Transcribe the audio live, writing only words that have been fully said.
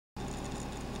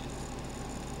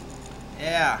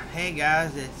Yeah, hey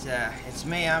guys, it's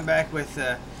me. I'm back with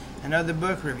another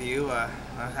book review.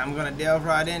 I'm going to delve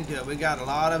right into it. We got a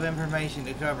lot of information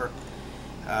to cover.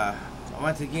 Uh,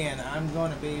 Once again, I'm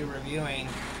going to be reviewing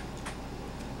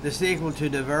the sequel to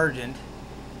Divergent,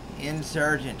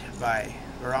 Insurgent by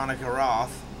Veronica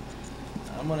Roth.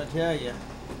 I'm going to tell you,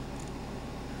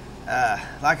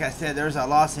 like I said, there's a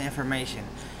lot of information.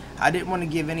 I didn't want to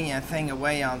give anything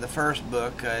away on the first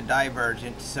book,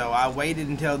 Divergent, so I waited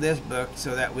until this book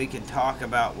so that we could talk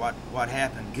about what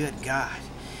happened. Good God.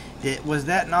 Was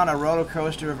that not a roller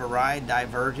coaster of a ride,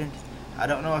 Divergent? I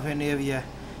don't know if any of you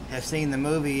have seen the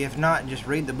movie. If not, just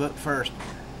read the book first.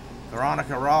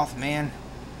 Veronica Roth, man,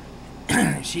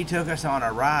 she took us on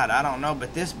a ride. I don't know,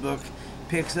 but this book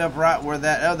picks up right where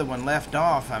that other one left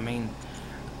off. I mean,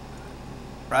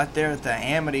 right there at the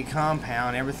Amity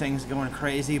compound, everything's going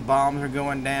crazy. Bombs are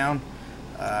going down.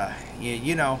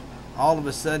 You know, all of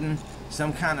a sudden,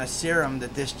 some kind of serum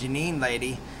that this Janine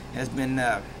lady has been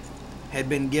had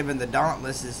been given the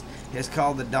Dauntless has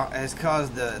caused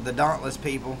the Dauntless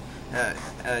people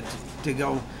to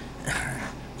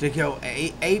go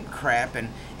ape crap,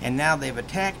 and now they've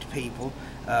attacked people.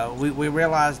 We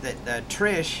realized that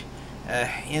Trish,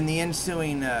 in the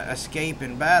ensuing escape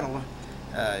and battle,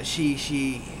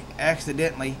 she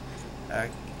accidentally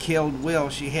killed Will.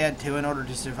 She had to in order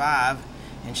to survive,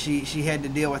 and she had to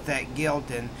deal with that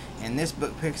guilt, and this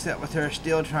book picks up with her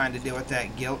still trying to deal with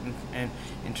that guilt and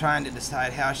trying to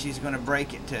decide how she's going to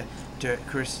break it to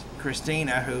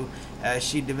Christina, who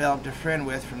she developed a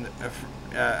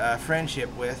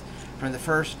friendship with from the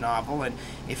first novel. And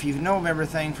if you know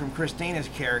everything from Christina's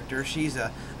character, she's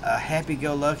a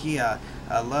happy-go-lucky, a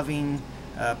loving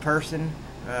person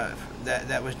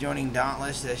that was joining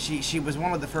Dauntless. She was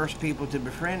one of the first people to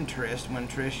befriend Trish when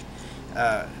Trish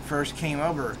first came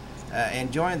over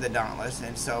and joined the Dauntless,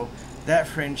 and so that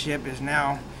friendship is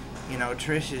now, you know,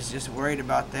 Trish is just worried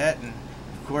about that, and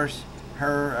of course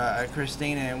her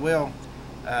Christine and Will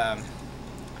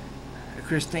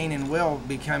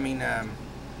becoming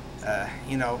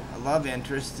you know, a love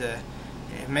interest,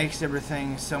 it makes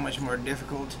everything so much more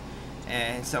difficult.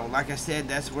 And so, like I said,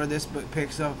 that's where this book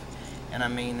picks up. And I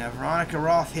mean, Veronica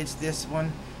Roth hits this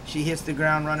one. She hits the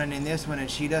ground running in this one, and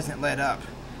she doesn't let up.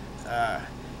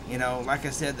 You know, like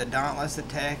I said, the Dauntless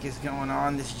attack is going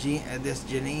on. This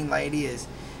Janine lady is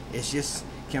just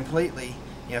completely,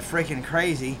 you know, freaking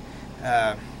crazy.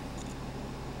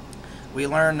 We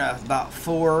learn about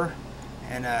Four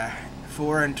and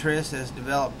Trish has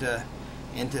developed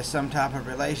into some type of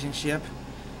relationship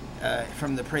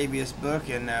from the previous book,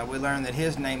 and we learn that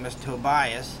his name is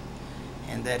Tobias,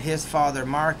 and that his father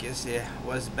Marcus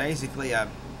was basically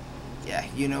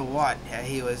you know what,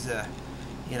 he was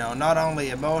you know, not only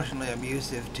emotionally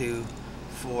abusive to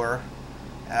Four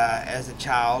as a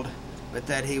child, but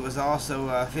that he was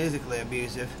also physically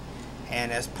abusive.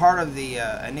 And as part of the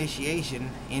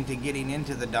initiation into getting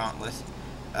into the Dauntless,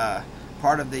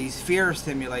 part of these fear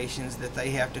simulations that they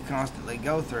have to constantly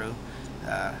go through,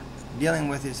 dealing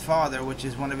with his father, which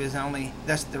is one of his only,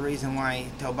 that's the reason why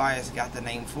Tobias got the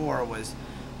name Four, was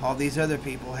all these other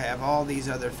people have all these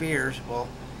other fears. Well,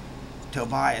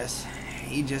 Tobias,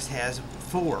 he just has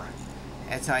Four.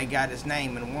 That's how he got his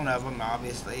name, and one of them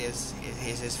obviously is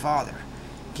his father.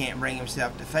 Can't bring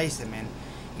himself to face him. And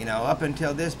you know, up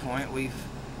until this point,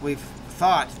 we've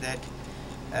thought that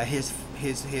his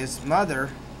mother,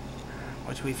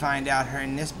 which we find out her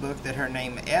in this book that her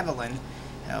name Evelyn,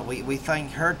 we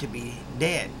think her to be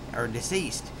dead or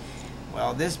deceased.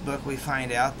 Well, this book we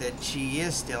find out that she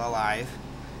is still alive,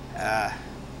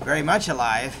 very much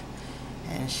alive,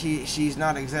 and she's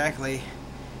not exactly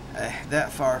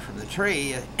that far from the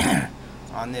tree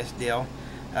on this deal.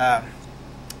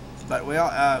 But we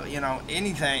all, you know,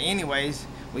 anyways,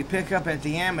 we pick up at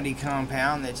the Amity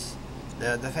compound. That's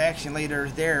the faction leader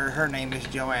there. Her name is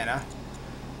Joanna,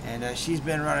 and she's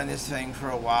been running this thing for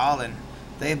a while, and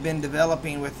they've been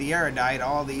developing with the erudite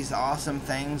all these awesome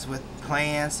things with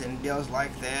plants and deals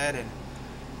like that,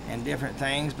 and different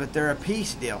things. But they're a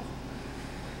peace deal,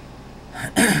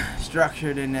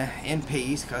 structured in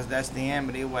peace, because that's the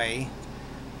Amity way.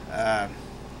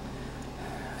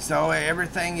 So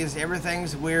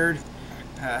everything's weird.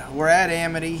 We're at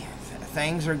Amity.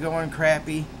 Things are going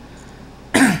crappy.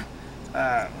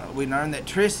 We learn that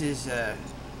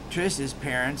Trish's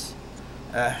parents,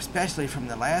 especially from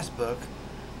the last book,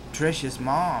 Trish's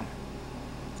mom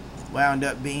wound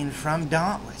up being from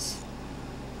Dauntless,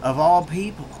 of all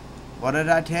people. What did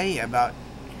I tell you about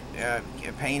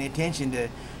paying attention to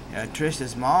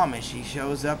Trish's mom? And she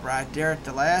shows up right there at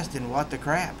the last, and what the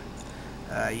crap.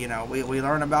 You know, we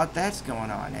learn about that's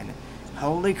going on, and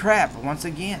holy crap, once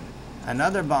again,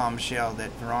 another bombshell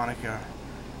that Veronica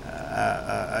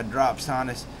drops on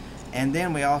us. And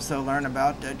then we also learn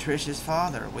about Trish's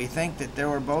father. We think that there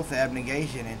were both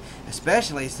abnegation, and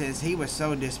especially since he was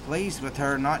so displeased with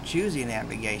her not choosing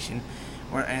abnegation.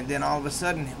 And then all of a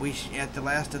sudden, at the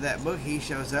last of that book, he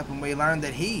shows up, and we learn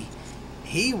that he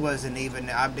wasn't even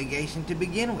abnegation to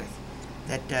begin with.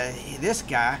 That this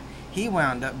guy, he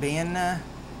wound up being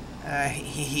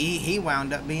he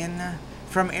wound up being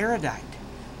from Erudite.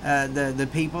 The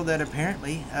people that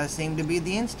apparently seem to be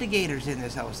the instigators in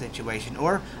this whole situation,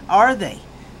 or are they?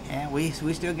 And we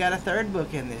still got a third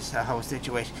book in this whole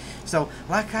situation. So,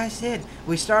 like I said,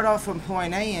 we start off from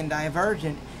point A in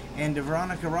Divergent, and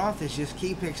Veronica Roth is just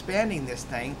keep expanding this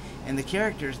thing, and the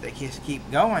characters that just keep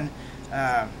going.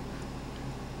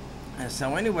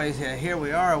 So, anyways, here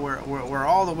we are. We're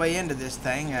all the way into this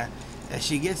thing.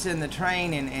 She gets in the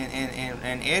train,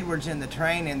 and Edward's in the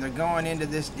train, and they're going into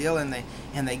this deal, and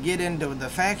they get into the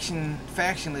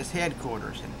factionless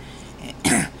headquarters, and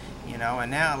you know,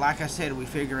 and now, like I said, we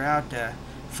figure out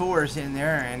Four's in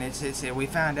there, and we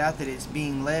find out that it's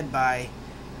being led by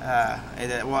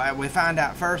well, we find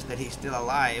out first that he's still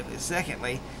alive.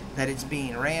 Secondly, that it's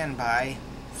being ran by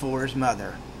Four's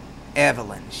mother,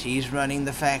 Evelyn. She's running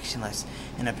the factionless,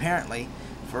 and apparently,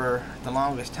 for the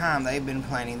longest time, they've been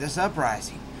planning this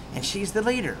uprising, and she's the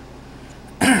leader.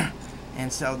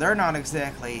 And so they're not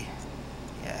exactly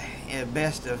the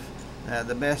best of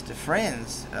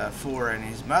friends, Four and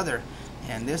his mother.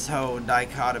 And this whole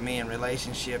dichotomy and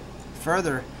relationship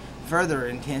further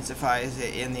intensifies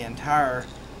in the entire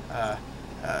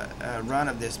run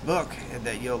of this book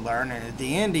that you'll learn. And at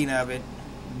the ending of it,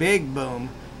 big boom,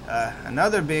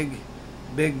 another big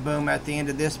boom at the end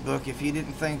of this book. If you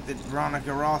didn't think that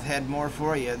Veronica Roth had more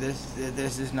for you,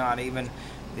 this is not even.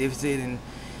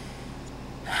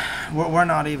 We're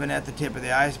not even at the tip of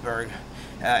the iceberg.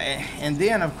 And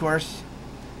then, of course,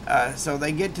 so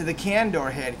they get to the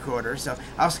Candor headquarters. So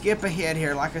I'll skip ahead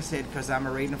here, like I said, because I'm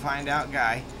a read and find out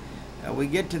guy. We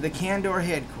get to the Candor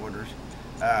headquarters.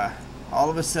 All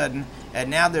of a sudden, and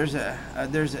now there's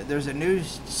a new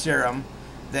serum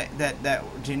that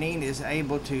Janine is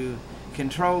able to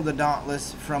control the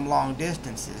Dauntless from long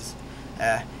distances.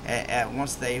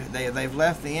 Once they've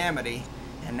left the Amity,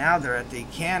 and now they're at the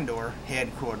Candor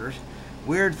headquarters.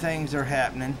 Weird things are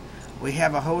happening. We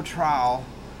have a whole trial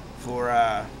for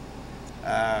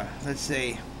let's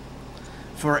see,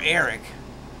 for Eric,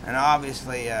 and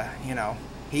obviously you know,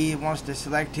 he wants to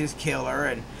select his killer,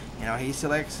 and you know, he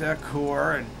selects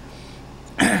Core,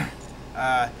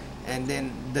 and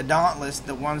then the Dauntless,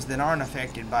 the ones that aren't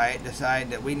affected by it,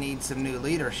 decide that we need some new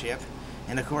leadership.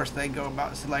 And of course they go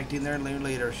about selecting their new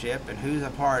leadership and who's a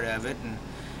part of it. And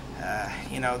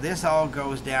you know, this all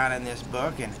goes down in this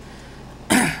book, and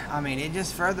I mean, it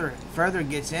just further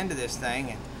gets into this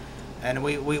thing. And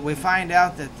we find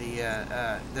out that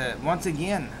the once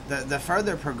again the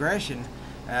further progression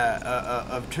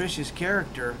of Trish's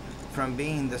character from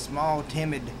being the small,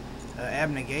 timid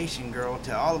abnegation girl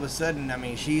to all of a sudden, I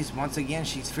mean, she's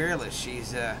fearless.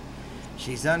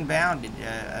 She's unbounded.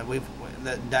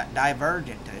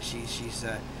 Divergent.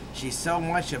 She's so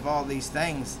much of all these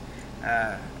things.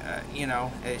 You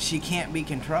know, she can't be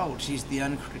controlled. She's the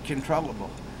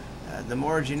uncontrollable. The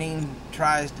more Janine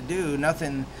tries to do,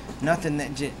 nothing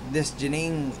that this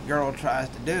Janine girl tries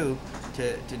to do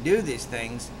these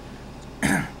things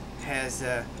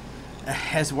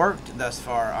has worked thus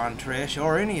far on Trish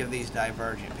or any of these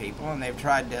Divergent people, and they've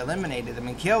tried to eliminate them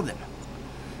and kill them.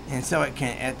 And so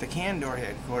at the Candor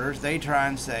headquarters, they try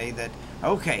and say that,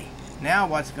 okay, now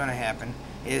what's going to happen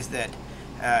is that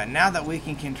now that we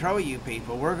can control you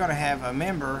people, we're going to have a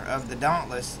member of the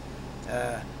Dauntless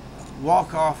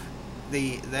walk off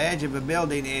the edge of a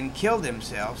building and kill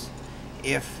themselves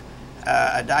if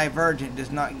a Divergent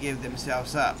does not give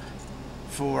themselves up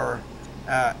for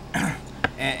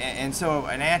and so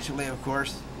naturally, of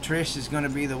course, Trish is going to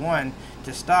be the one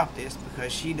to stop this,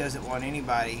 because she doesn't want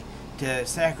anybody to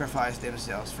sacrifice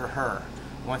themselves for her.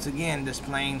 Once again,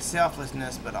 displaying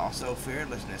selflessness but also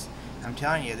fearlessness. I'm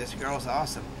telling you, this girl's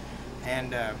awesome.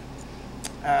 And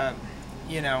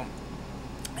you know,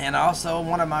 and also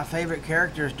one of my favorite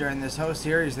characters during this whole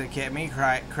series that kept me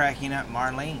cracking up,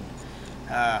 Marlene.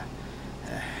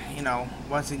 You know,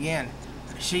 once again,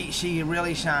 she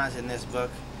really shines in this book.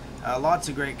 Lots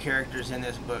of great characters in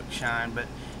this book shine, but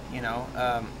you know,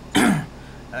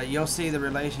 you'll see the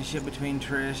relationship between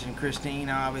Trish and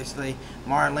Christine. Obviously,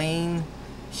 Marlene,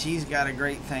 she's got a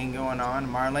great thing going on.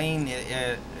 Marlene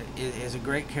is a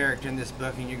great character in this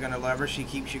book, and you're going to love her. She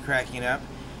keeps you cracking up.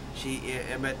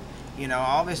 But you know,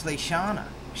 obviously Shauna.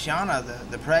 Shauna,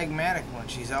 the pragmatic one.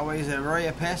 She's always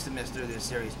a pessimist through this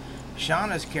series.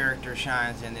 Shauna's character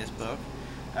shines in this book.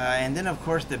 And then, of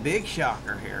course, the big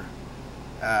shocker here.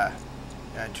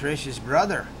 Trish's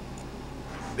brother.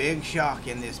 Big shock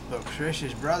in this book.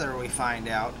 Trish's brother, we find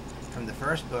out from the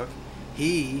first book,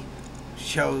 he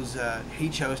chose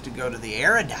to go to the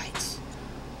Erudites.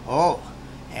 Oh,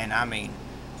 and I mean,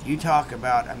 you talk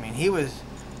about, I mean, he was,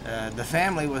 the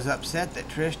family was upset that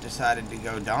Trish decided to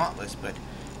go dauntless, but,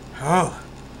 oh,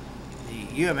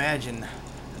 you imagine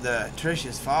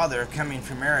Trish's father coming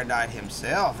from Erudite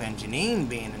himself, and Janine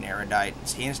being an Erudite,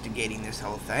 instigating this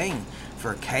whole thing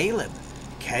for Caleb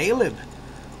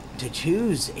to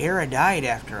choose Erudite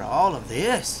after all of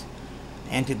this,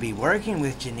 and to be working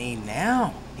with Janine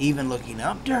now, even looking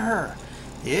up to her.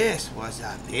 This was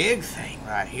a big thing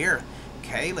right here.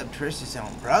 Caleb, Trish's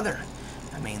own brother.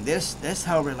 I mean, this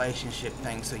whole relationship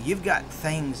thing. So you've got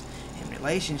things in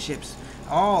relationships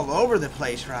all over the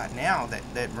place right now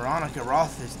that Veronica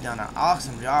Roth has done an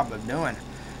awesome job of doing.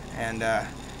 And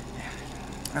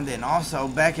then also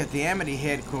back at the Amity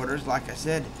headquarters, like I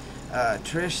said,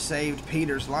 Trish saved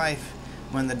Peter's life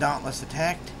when the Dauntless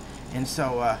attacked. And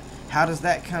so how does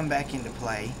that come back into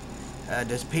play?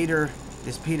 Does Peter,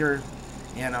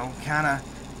 you know,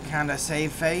 kind of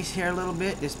save face here a little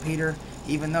bit? Does Peter,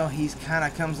 even though he's kind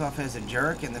of comes off as a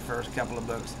jerk in the first couple of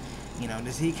books, you know,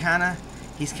 does he's kind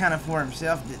of for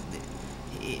himself?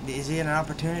 Is it an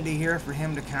opportunity here for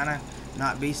him to kind of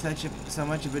not be so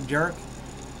much of a jerk?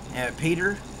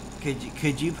 Peter,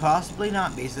 could you possibly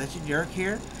not be such a jerk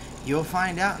here? You'll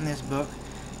find out in this book,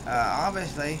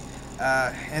 obviously.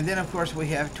 And then, of course, we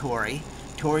have Tori.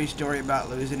 Tori's story about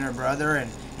losing her brother,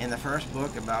 and in the first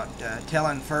book about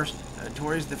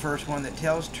Tori's the first one that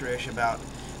tells Trish about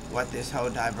what this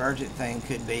whole Divergent thing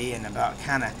could be, and about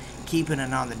kind of keeping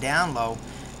it on the down low.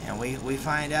 And we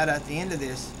find out at the end of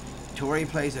this, Tori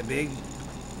plays a big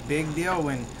deal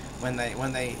when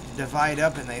they divide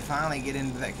up and they finally get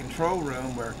into that control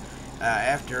room where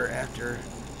after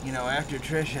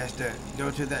Trish has to go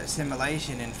through that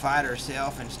simulation and fight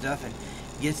herself and stuff, and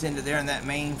gets into there in that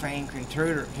mainframe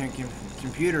computer,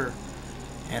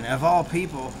 and of all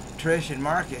people, Trish and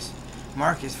Marcus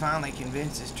finally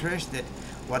convinces Trish that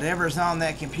whatever's on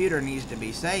that computer needs to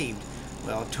be saved.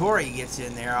 Well, Tori gets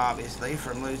in there, obviously,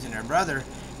 from losing her brother,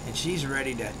 and she's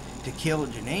ready to kill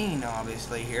Janine,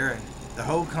 obviously, here, and the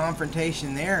whole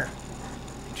confrontation there.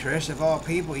 Trish, of all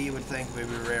people, you would think we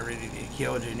were ready to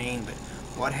kill Janine, but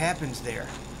what happens there?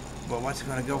 Well, what's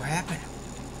going to go happen?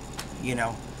 You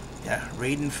know,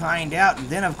 read and find out. And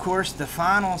then, of course, the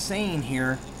final scene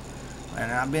here,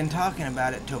 and I've been talking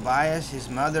about it, Tobias, his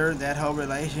mother, that whole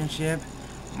relationship,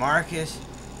 Marcus,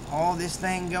 all this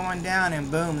thing going down,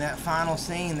 and boom, that final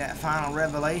scene, that final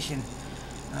revelation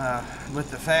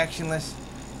with the factionless.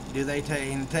 Do they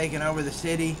taking over the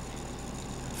city?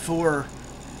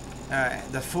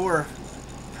 The four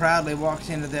proudly walks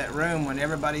into that room when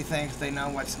everybody thinks they know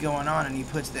what's going on, and he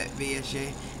puts that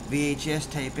VHS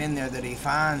tape in there that he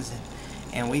finds,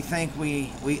 and we think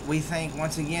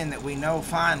once again that we know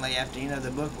finally after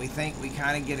the book, we think we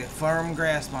kind of get a firm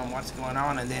grasp on what's going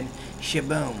on, and then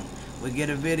shaboom, we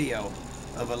get a video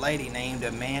of a lady named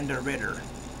Amanda Ritter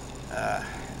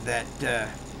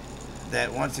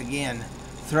that once again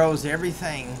throws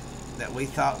everything that we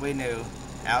thought we knew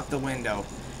out the window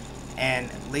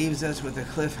and leaves us with a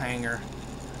cliffhanger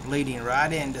leading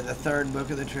right into the third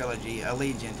book of the trilogy,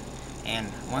 Allegiant.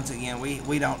 And once again,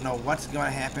 we don't know what's going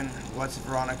to happen, what's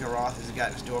Veronica Roth has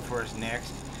got in store for us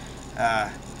next.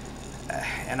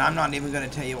 And I'm not even going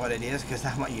to tell you what it is because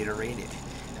I want you to read it.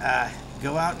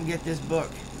 Go out and get this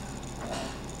book,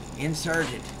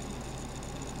 Insurgent,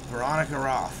 Veronica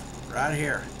Roth, right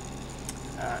here.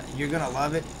 You're going to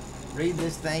love it. Read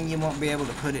this thing, you won't be able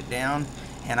to put it down.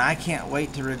 And I can't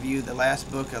wait to review the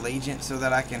last book, Allegiant, so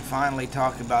that I can finally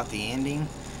talk about the ending,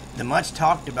 the much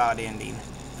talked about ending,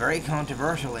 very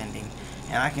controversial ending,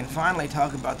 and I can finally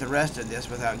talk about the rest of this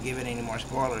without giving any more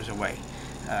spoilers away.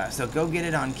 So go get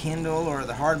it on Kindle or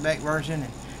the hardback version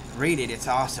and read it. It's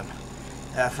awesome.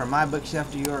 From my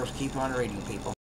bookshelf to yours, keep on reading, people.